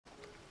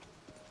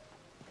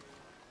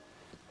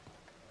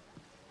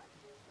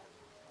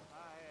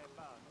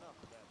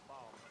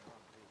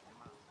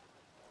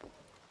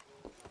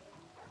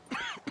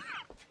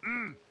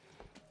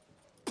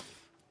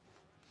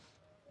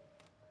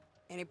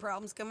Any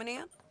problems coming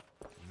in?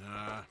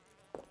 Nah.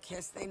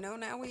 Guess they know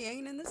now we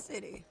ain't in the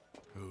city.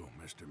 Who,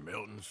 Mr.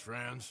 Milton's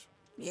friends?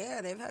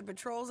 Yeah, they've had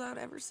patrols out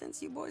ever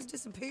since you boys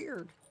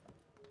disappeared.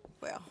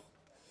 Well,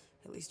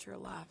 at least you're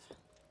alive.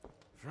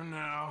 For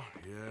now,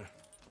 yeah.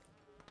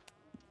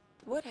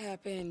 What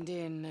happened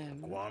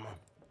in, Guama?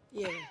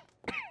 Yeah.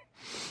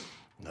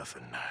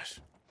 Nothing nice.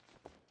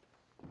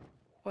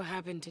 What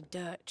happened to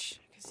Dutch?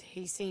 Because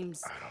he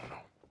seems... I don't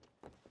know.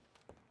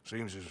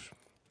 Seems as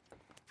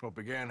what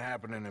began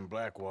happening in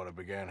Blackwater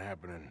began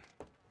happening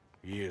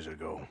years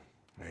ago,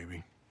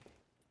 maybe.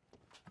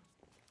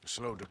 A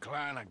slow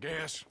decline, I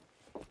guess.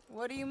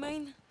 What do you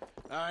mean?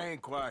 I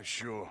ain't quite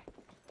sure.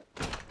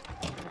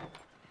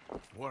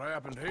 What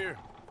happened here?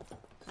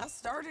 I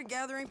started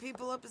gathering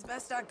people up as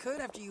best I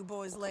could after you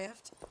boys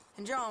left.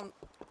 And John,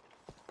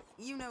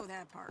 you know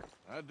that part.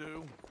 I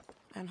do.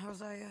 And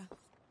Hosea?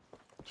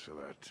 So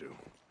that too.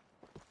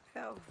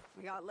 Hell,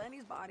 we got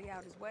Lenny's body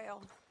out as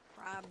well.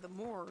 Robbed the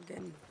morgue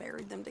and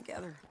buried them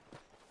together.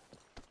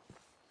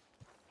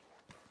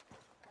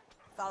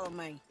 Follow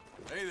me.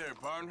 Hey there,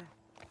 partner.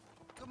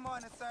 Good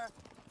morning, sir.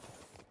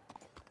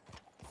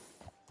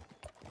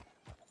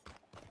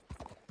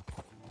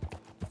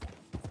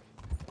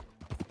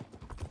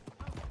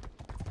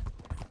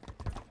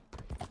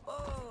 Whoa,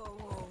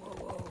 whoa, whoa,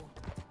 whoa.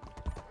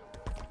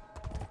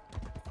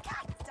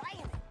 God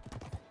damn it!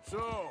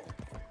 So,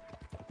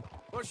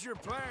 what's your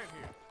plan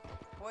here?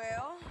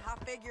 Well, I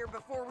figure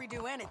before we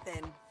do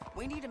anything,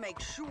 we need to make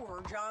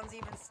sure John's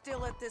even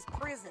still at this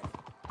prison.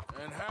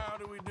 And how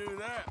do we do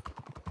that?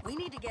 We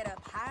need to get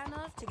up high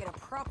enough to get a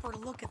proper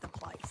look at the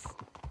place.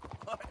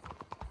 What?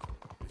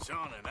 It's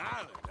on an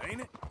island,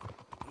 ain't it?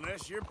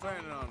 Unless you're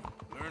planning on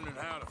learning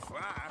how to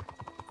fly.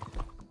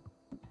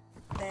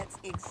 That's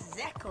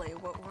exactly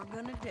what we're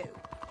gonna do.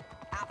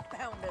 I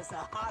found us a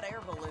hot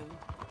air balloon.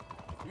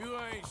 You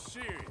ain't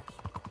serious.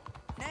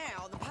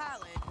 Now, the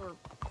pilot, or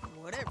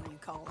whatever you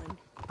call him,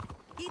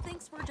 he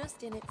thinks we're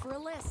just in it for a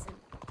lesson.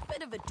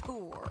 Bit of a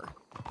tour.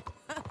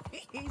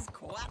 He's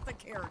quite the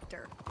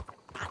character.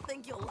 I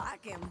think you'll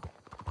like him.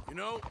 You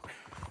know,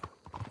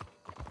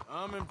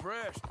 I'm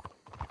impressed.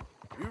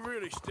 You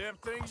really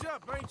stepped things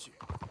up, ain't you?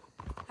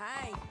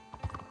 Hey,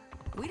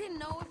 we didn't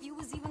know if you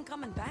was even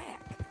coming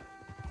back.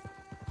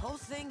 Whole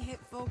thing hit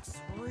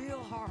folks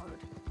real hard.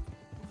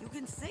 You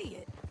can see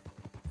it.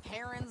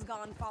 Heron's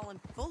gone falling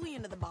fully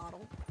into the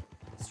bottle.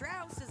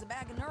 Strauss is a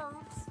bag of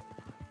nerves.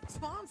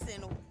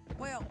 Swanson,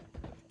 well,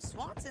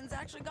 Swanson's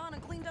actually gone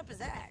and cleaned up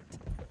his act.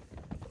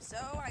 So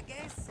I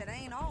guess it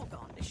ain't all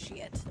gone to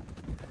shit.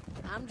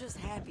 I'm just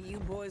happy you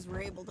boys were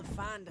able to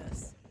find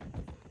us.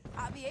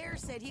 Javier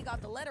said he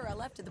got the letter I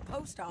left at the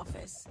post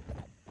office.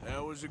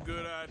 That was a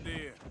good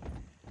idea.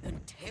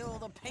 Until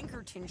the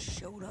Pinkertons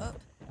showed up.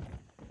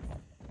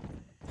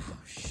 Oh,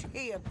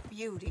 she a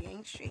beauty,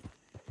 ain't she?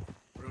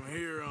 From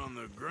here on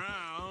the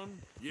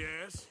ground,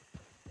 yes.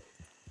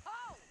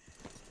 Oh!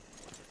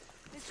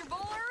 Mr.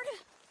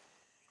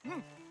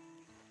 Bullard?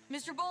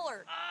 Mr.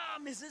 Bullard! Ah,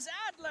 Mrs.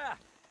 Adler!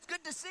 It's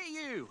good to see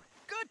you.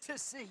 Good to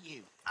see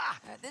you.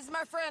 This is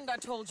my friend I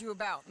told you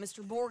about,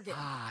 Mr. Morgan.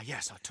 Ah,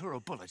 yes, Arturo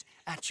Bullard.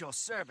 At your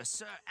service,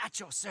 sir. At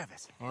your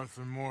service.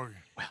 Arthur Morgan.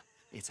 Well,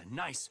 it's a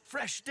nice,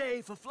 fresh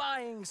day for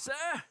flying,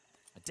 sir.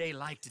 A day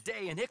like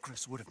today, an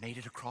Icarus would have made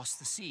it across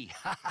the sea.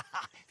 Have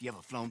you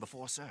ever flown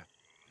before, sir?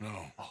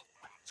 No. Oh,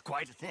 it's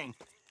quite a thing.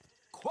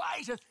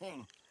 Quite a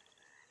thing.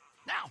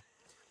 Now,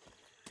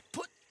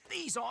 put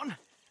these on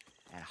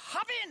and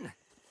hop in.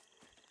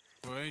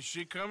 Well, ain't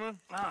she coming?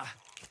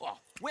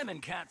 Well, women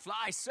can't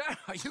fly, sir.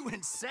 Are you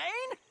insane?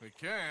 They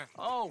can't.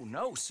 Oh,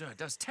 no, sir. It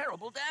does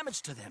terrible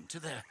damage to them, to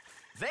the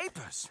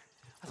vapors.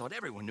 I thought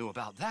everyone knew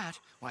about that.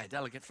 Why, a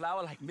delicate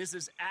flower like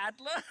Mrs.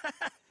 Adler?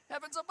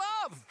 Heavens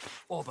above!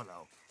 Or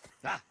below.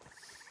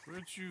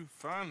 Where'd you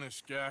find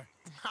this guy?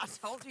 I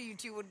told you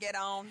two would get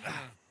on.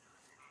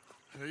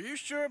 Are you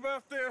sure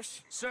about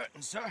this?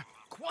 Certain, sir.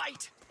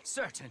 Quite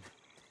certain.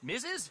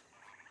 Mrs.,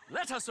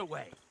 let us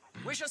away.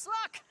 Wish us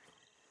luck.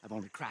 I've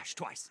only crashed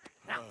twice.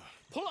 Now,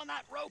 pull on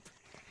that rope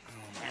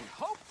and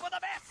hope for the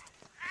best.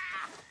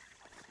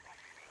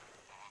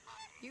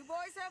 You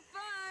boys have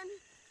fun.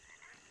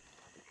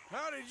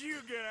 How did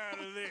you get out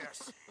of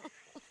this?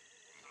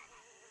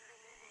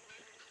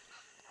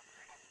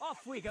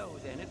 Off we go,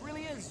 then. It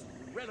really is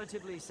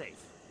relatively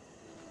safe.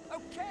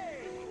 Okay,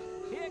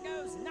 here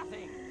goes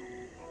nothing.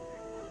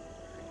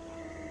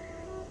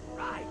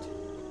 Right,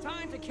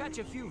 time to catch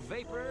a few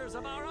vapors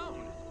of our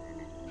own.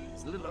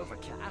 It's a little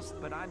overcast,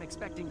 but I'm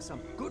expecting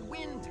some good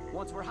wind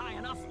once we're high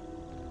enough.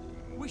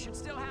 We should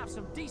still have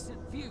some decent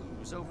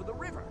views over the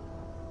river.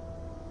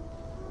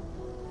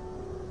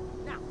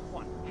 Now,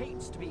 one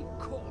hates to be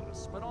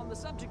coarse, but on the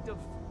subject of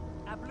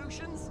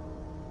ablutions,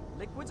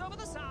 liquids over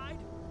the side,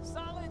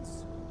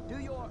 solids, do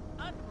your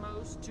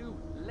utmost to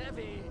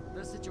levy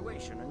the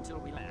situation until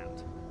we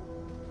land.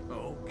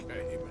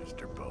 Okay,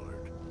 Mr.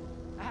 Bullard.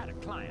 I had a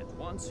client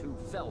once who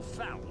fell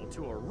foul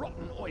to a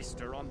rotten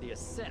oyster on the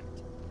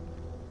ascent.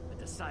 A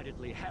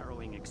decidedly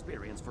harrowing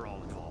experience for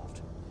all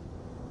involved.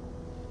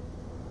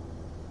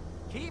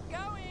 Keep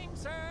going,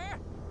 sir.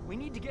 We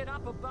need to get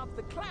up above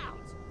the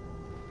clouds.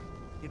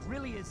 It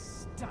really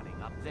is stunning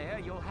up there.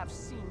 You'll have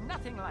seen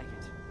nothing like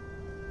it.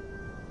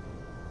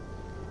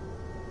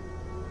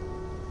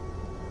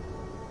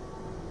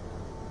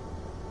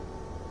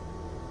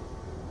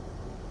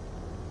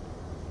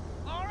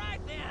 All right,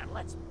 then.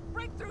 Let's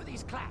break through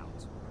these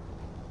clouds.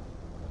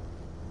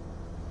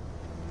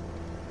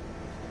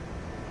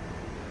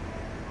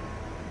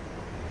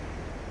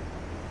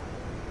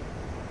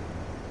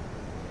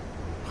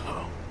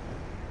 Oh,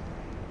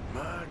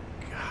 my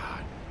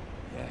God.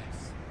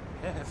 Yes,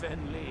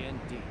 heavenly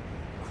indeed.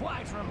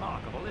 Quite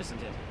remarkable,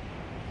 isn't it?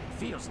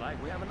 Feels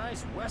like we have a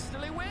nice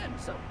westerly wind,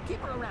 so keep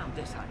her around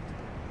this height.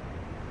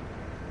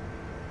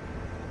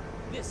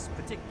 This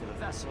particular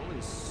vessel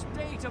is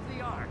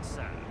state-of-the-art,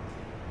 sir.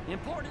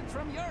 Imported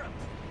from Europe.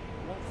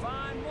 Won't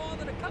find more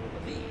than a couple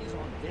of these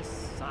on this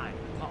side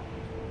of the pond.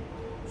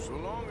 So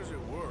long as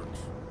it works.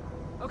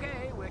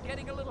 Okay, we're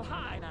getting a little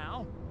high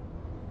now.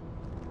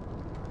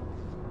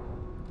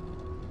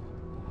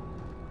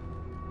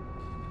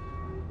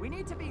 We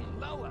need to be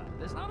lower.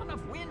 There's not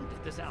enough wind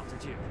at this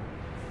altitude.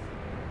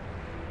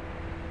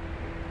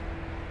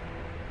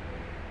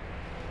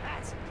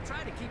 That's it.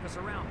 Try to keep us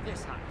around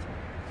this height.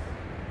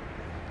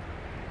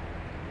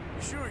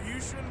 You sure you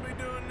shouldn't be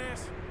doing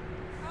this?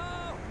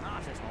 Oh,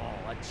 not at all.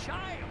 A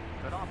child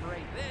could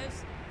operate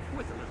this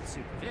with a little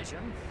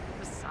supervision.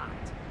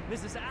 Besides,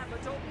 Mrs. Adler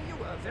told me you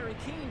were very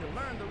keen to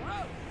learn the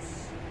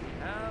ropes.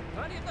 We have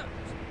plenty of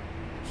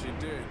those. She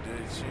did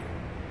she?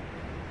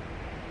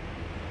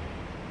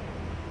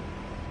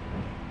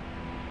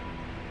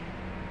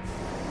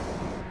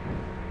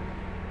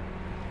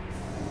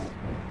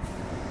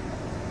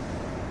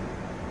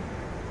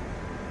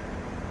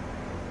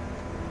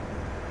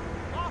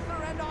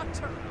 Arthur and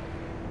Arturo.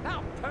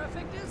 How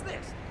perfect is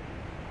this?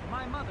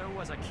 My mother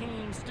was a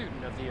keen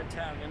student of the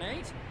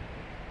Italianate.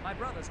 My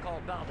brother's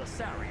called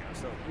Baldessario,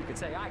 so you could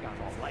say I got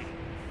off light.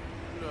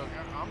 Look,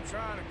 I'm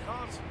trying to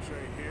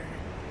concentrate here.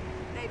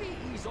 Maybe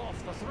ease off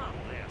the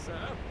throttle there,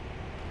 sir.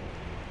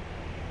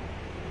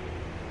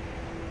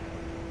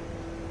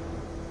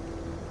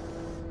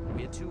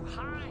 We're too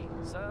high,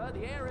 sir.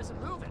 The air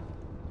isn't moving.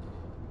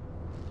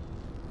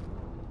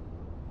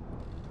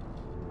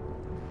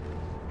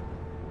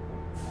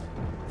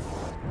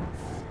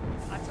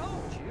 I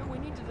told you we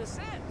need to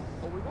descend,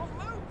 or we won't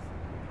move.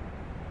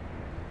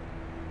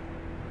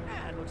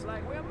 And looks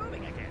like we're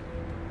moving again.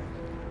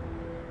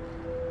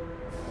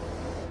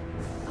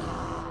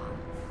 Ah,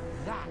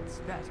 that's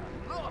better.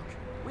 Look,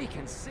 we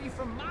can see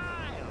for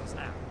miles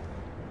now.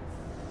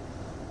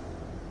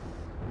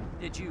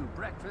 Did you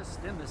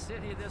breakfast in the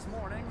city this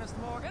morning, Mr.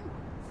 Morgan?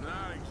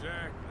 Not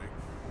exactly.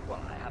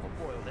 Well, I have a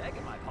boiled egg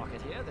in my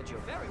pocket here that you're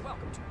very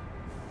welcome to.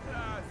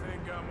 I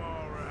think I'm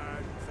all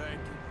right, thank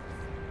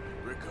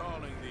you.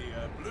 Recalling the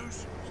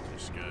ablutions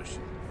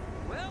discussion.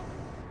 Well,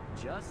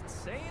 just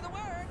say the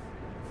word.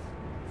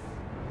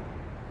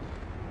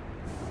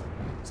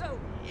 So,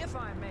 if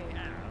I may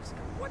ask,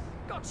 what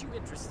got you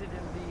interested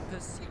in the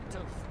pursuit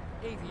of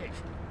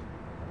aviation?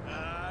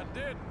 I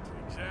didn't,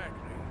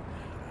 exactly.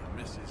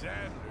 Mrs.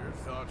 Adler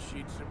thought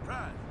she'd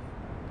surprise me.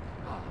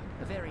 Ah,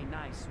 a very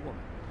nice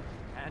woman.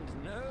 And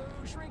no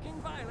shrinking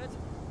violet.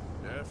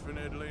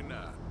 Definitely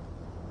not.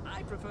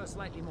 I prefer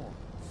slightly more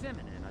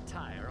feminine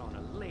attire on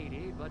a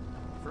lady, but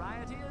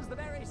variety is the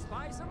very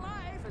spice of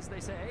life, as they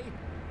say.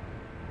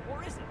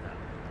 Or is it,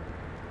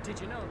 though? Did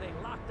you know they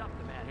locked up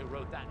the man who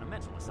wrote that in a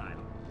mental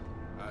asylum?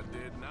 I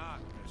did not,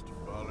 Mr.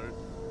 Bullard.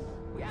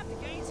 We have to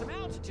gain some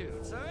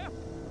altitude, sir.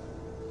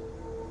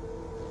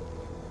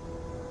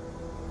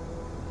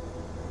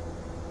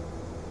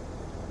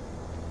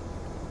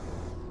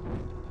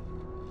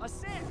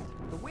 Ascend!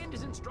 The wind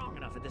isn't strong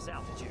enough at this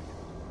altitude.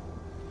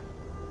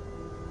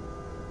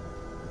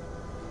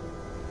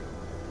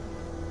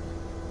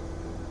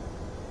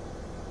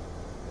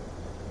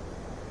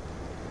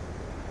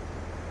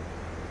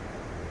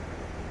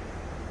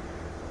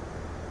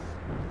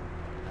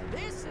 Now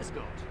this is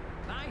good.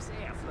 Nice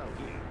airflow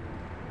here.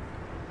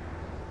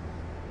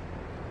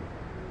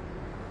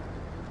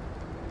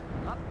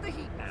 Up the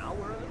heat now,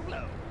 we're a little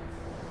low.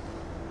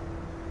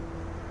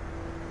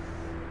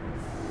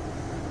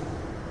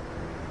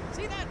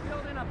 See that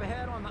building up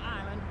ahead on the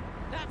island?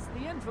 That's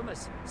the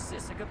infamous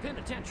Sisika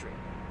Penitentiary.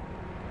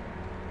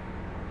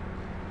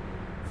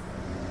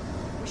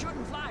 We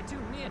shouldn't fly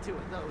too near to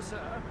it, though,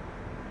 sir.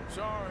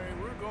 Sorry,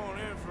 we're going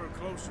in for a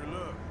closer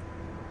look.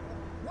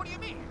 What do you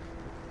mean?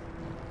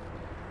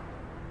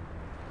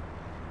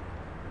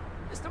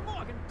 Mr.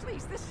 Morgan,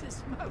 please, this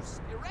is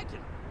most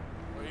irregular.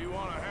 Well, you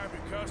want a happy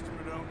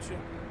customer, don't you?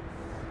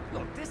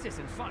 Look, this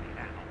isn't funny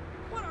now.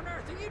 What on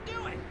earth are you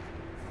doing?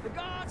 The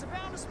guards are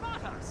bound to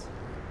spot us.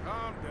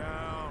 Calm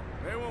down.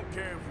 They won't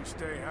care if we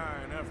stay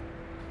high enough.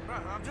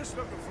 I'm just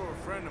looking for a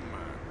friend of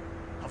mine.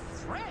 A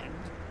friend?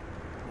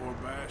 Poor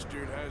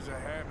bastard has a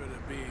habit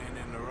of being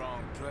in the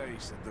wrong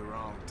place at the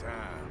wrong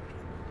time.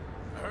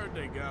 I heard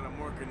they got him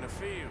working the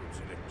fields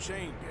in a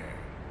chain gang.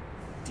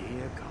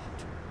 Dear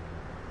God.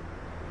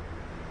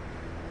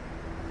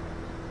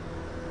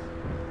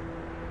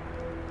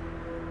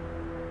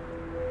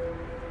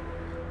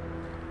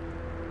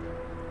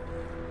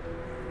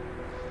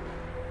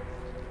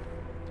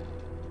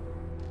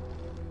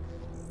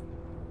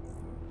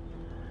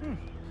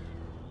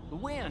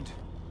 wind.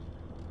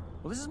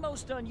 Well, this is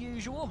most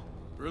unusual.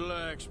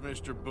 Relax,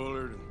 Mr.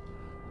 Bullard.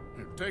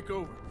 Here, take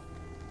over.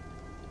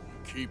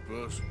 Keep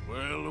us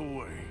well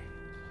away.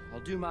 I'll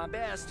do my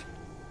best.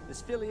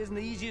 This filly isn't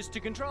the easiest to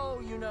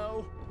control, you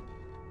know.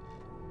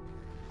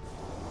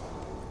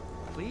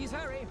 Please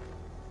hurry.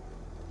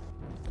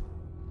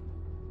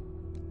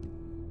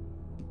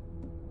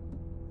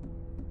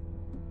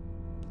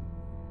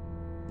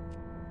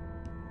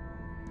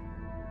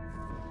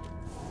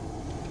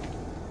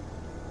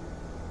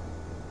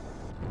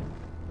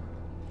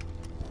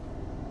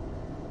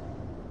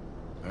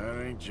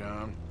 That ain't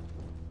John.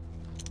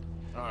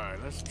 All right,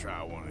 let's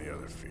try one of the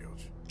other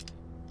fields.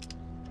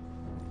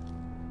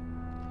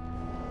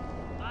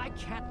 I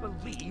can't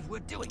believe we're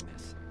doing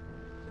this.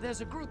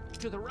 There's a group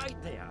to the right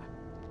there.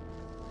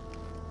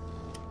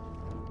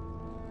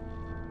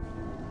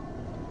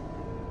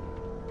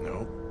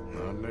 Nope,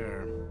 not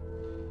there.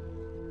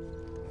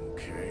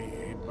 Okay,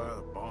 ain't by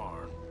the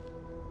barn.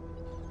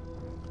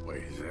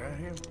 Wait, is that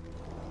him?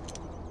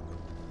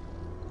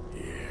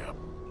 Yep,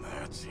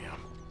 that's him.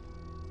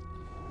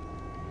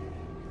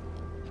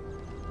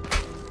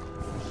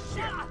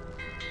 Yeah!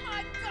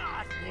 My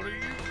God! What are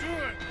you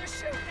doing? They're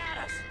shooting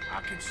at us! I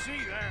can see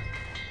that.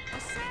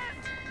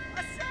 Ascend!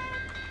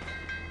 Ascend!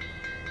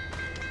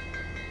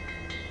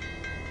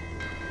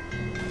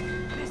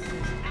 This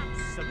is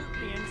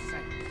absolutely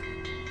insane.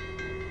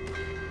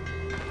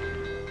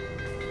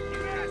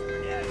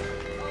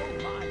 Oh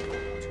my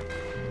Lord.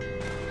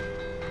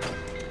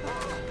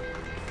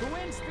 The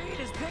wind speed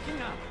is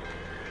picking up.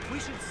 We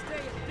should stay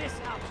at this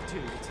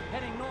altitude. It's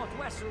heading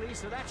northwesterly,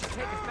 so that should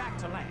take us back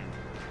to land.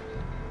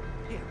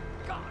 Dear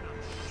God,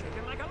 I'm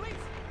shaking like a leaf.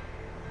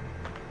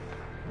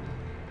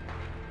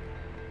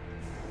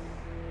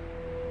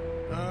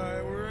 All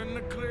right, we're in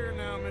the clear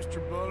now, Mr.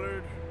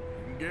 Bullard.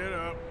 You can get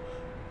up.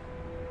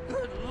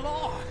 Good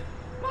Lord!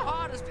 My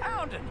heart is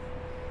pounding!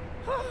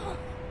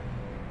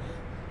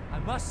 I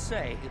must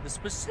say, the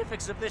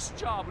specifics of this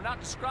job were not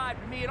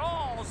described to me at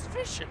all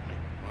sufficiently.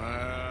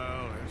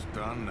 Well, it's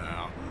done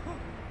now.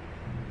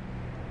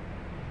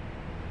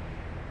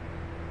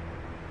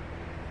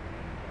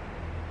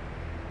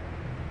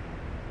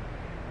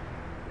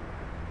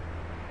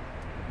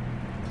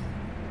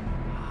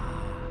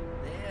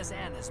 There's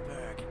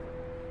Annisburg.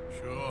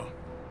 Sure.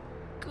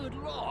 Good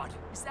Lord!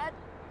 Is that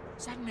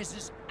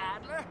Mrs.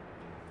 Adler?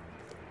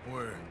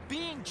 Where?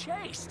 Being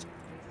chased!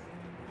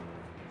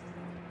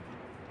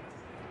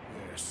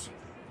 Yes.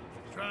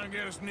 Try and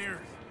get us near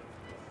it.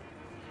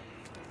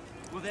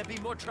 Will there be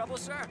more trouble,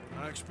 sir?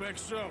 I expect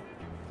so.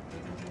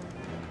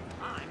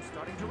 I'm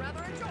starting to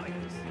rather enjoy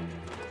this.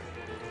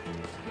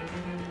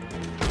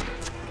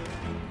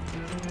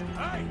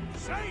 Hey,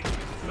 Saint!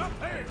 Up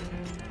here!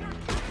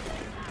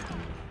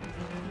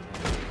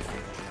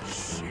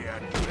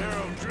 Shit, they're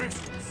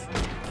O'Driscoll's.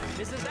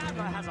 Mrs.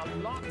 Adler has a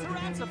lot to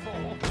answer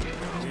for.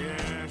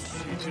 Yes,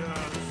 she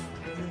does.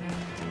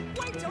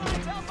 Wait till I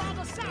tell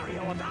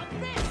Baldessario about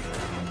this!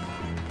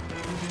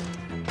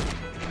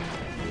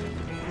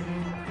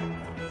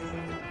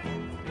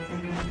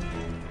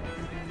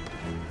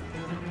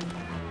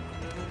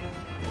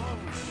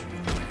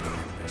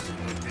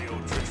 The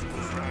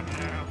O'Driscolls right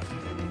now.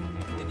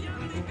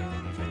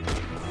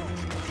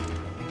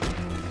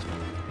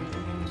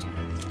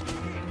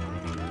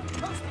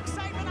 Most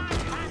excitement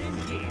I've had in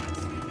years.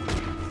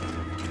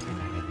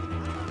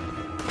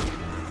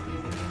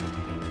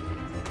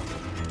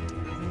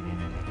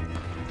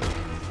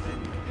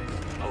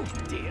 Oh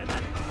dear,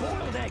 that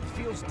boiled egg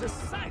feels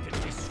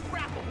decidedly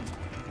scrappled.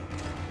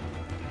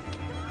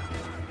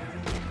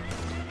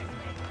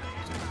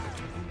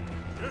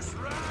 Just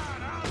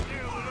ride, I'll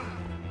deal with them.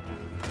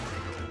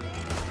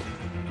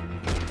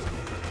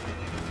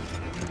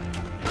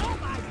 Oh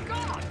my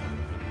God!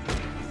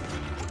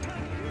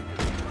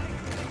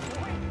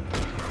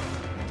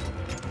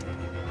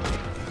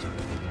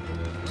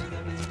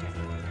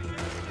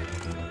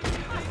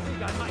 I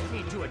think I might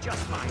need to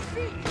adjust my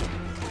feet.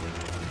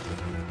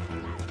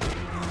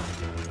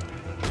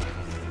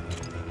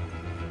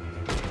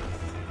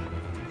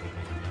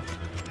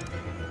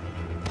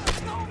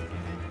 No!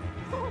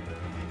 Oh,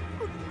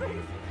 good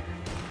grief!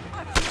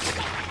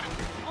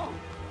 Oh!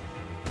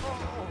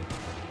 Oh!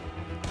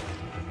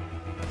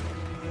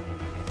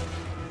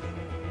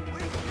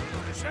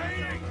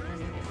 Shady!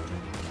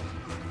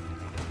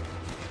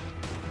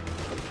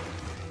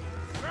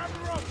 Grab the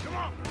rope, come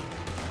on!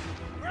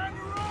 Grab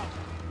the rope!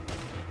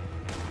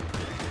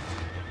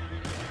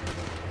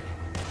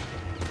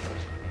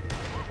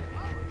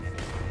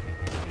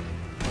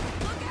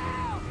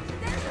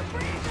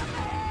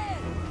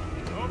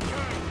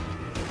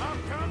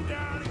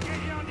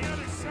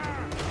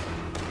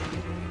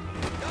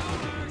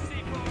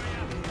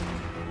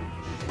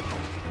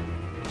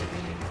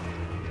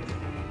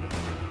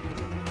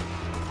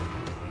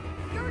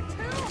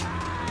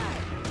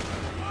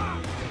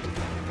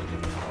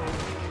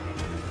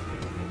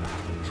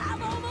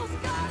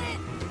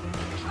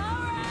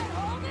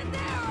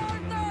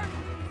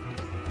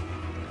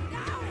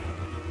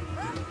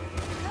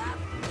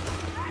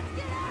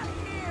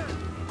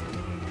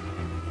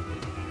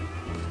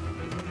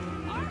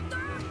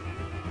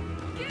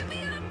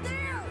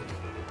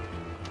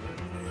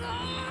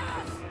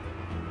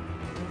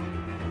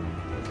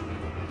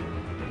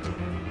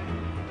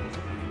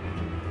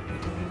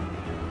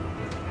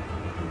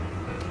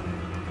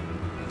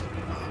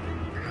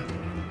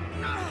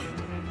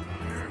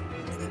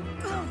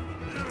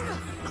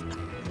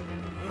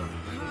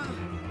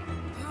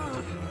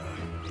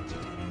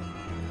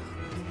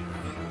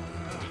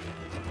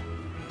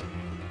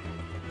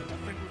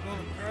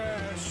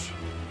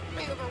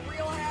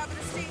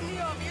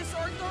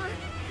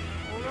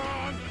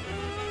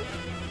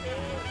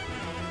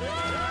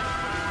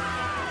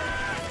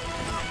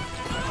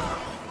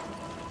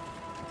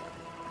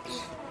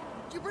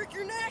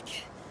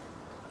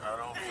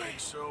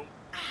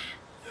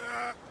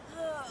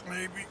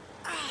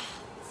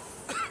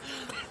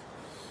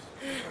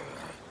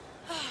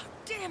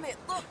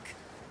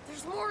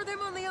 are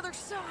them on the other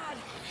side?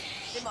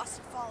 They must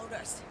have followed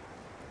us.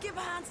 Get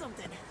behind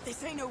something.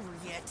 This ain't over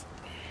yet.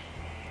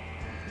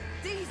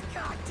 These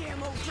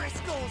goddamn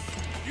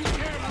O'Driscolls! You can't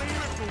leave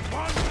it for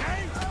one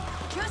day?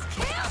 Just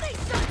kill these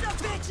sons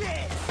of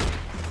bitches!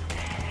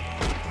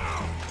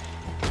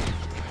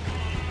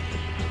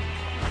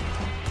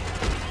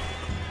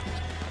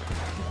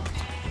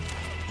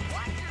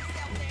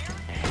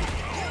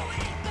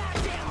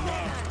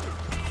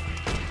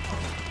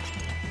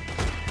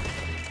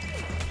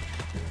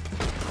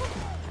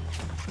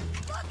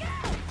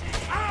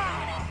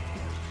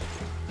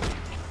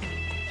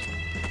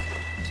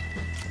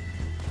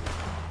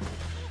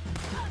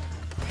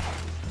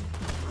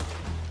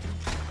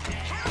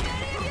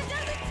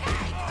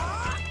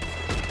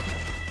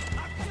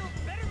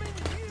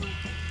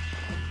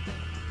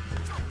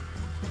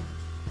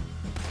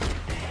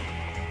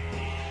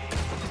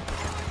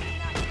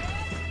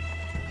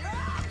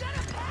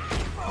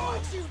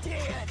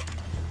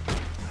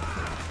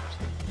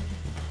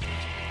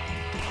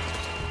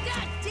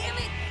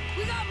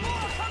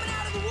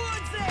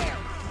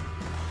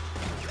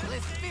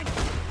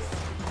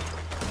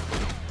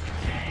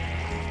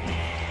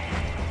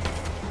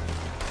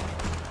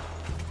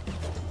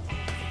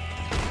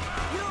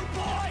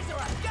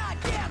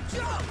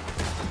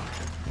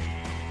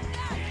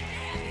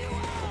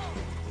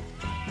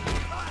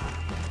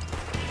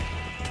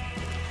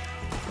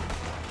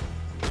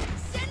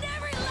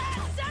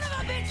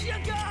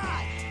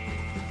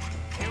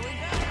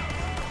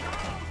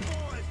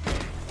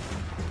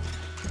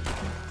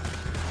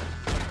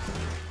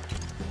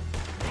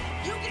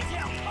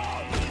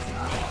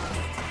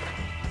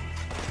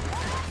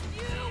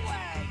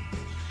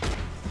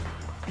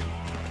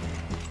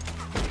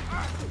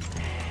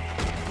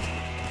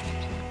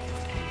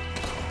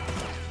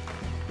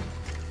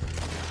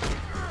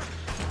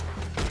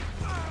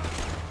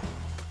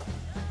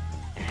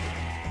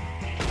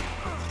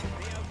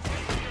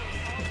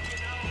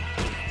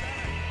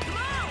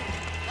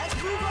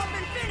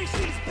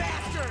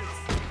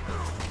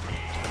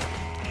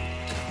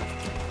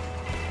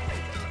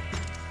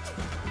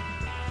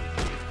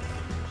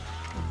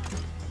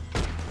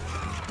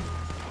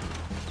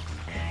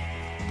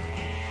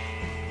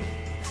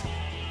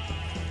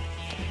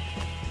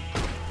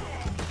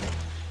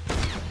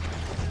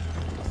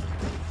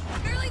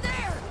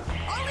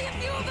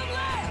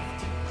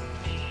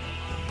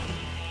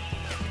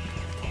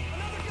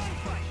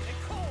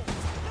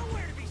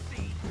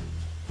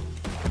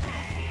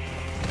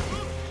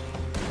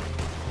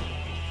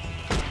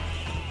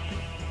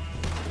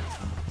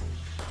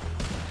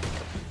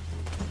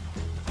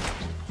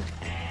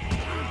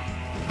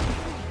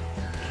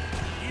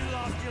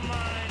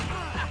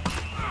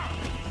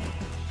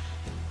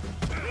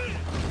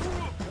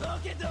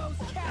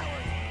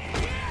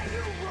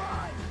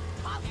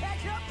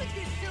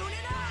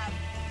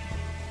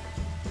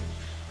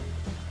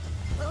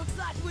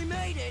 We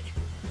made it.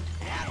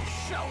 That'll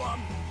show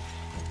them.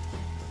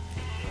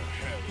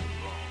 The hell is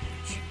wrong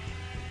with you?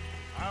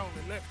 I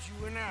only left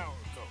you an hour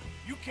ago.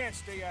 You can't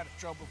stay out of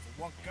trouble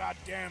for one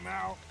goddamn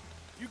hour.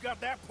 You got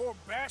that poor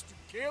bastard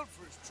killed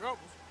for his troubles.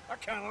 I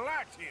kind of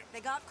liked him. They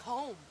got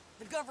Combe,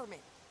 the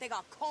government. They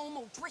got Combe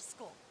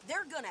O'Driscoll.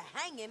 They're gonna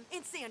hang him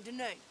in Saint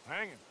Denis.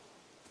 Hang him.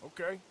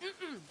 Okay.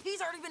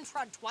 He's already been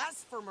tried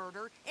twice for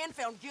murder and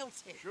found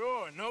guilty.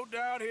 Sure, no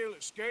doubt he'll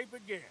escape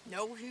again.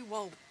 No, he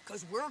won't,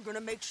 because we're gonna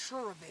make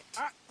sure of it.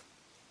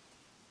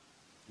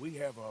 We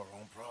have our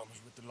own problems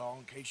with the law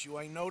in case you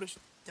ain't noticed.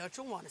 Dutch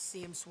will want to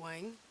see him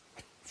swing.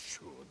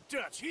 Sure,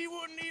 Dutch, he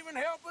wouldn't even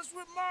help us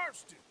with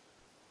Marston.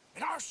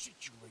 And our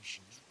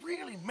situation is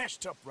really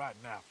messed up right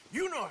now.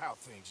 You know how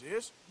things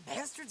is.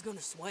 Bastard's gonna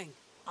swing.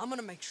 I'm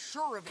gonna make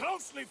sure of it.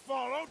 Closely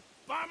followed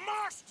by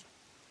Marston.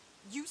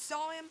 You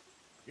saw him?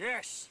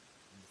 Yes,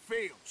 in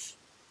the fields.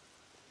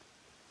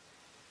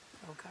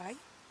 Okay.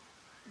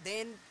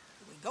 Then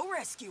we go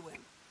rescue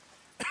him.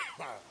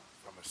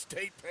 From a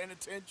state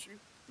penitentiary?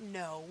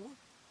 No.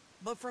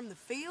 But from the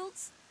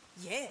fields?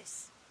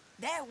 Yes.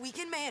 That we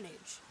can manage.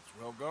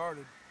 It's well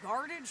guarded.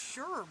 Guarded,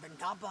 sure, but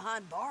not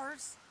behind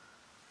bars.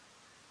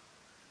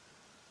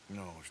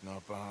 No, it's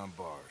not behind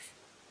bars.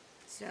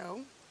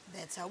 So,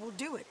 that's how we'll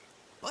do it.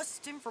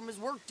 Bust him from his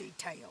work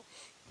detail.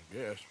 I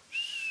guess.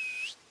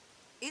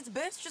 It's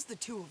best just the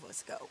two of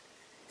us go.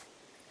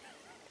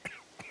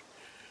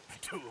 The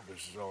two of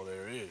us is all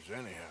there is,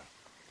 anyhow.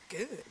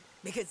 Good,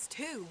 because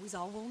two is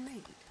all we'll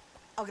need.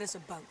 I'll get us a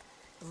boat,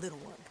 a little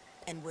one,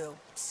 and we'll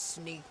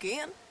sneak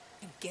in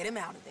and get him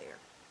out of there.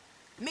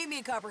 Meet me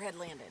at Copperhead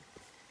Landing.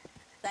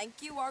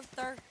 Thank you,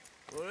 Arthur.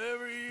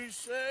 Whatever you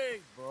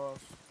say, boss.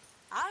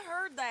 I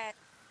heard that.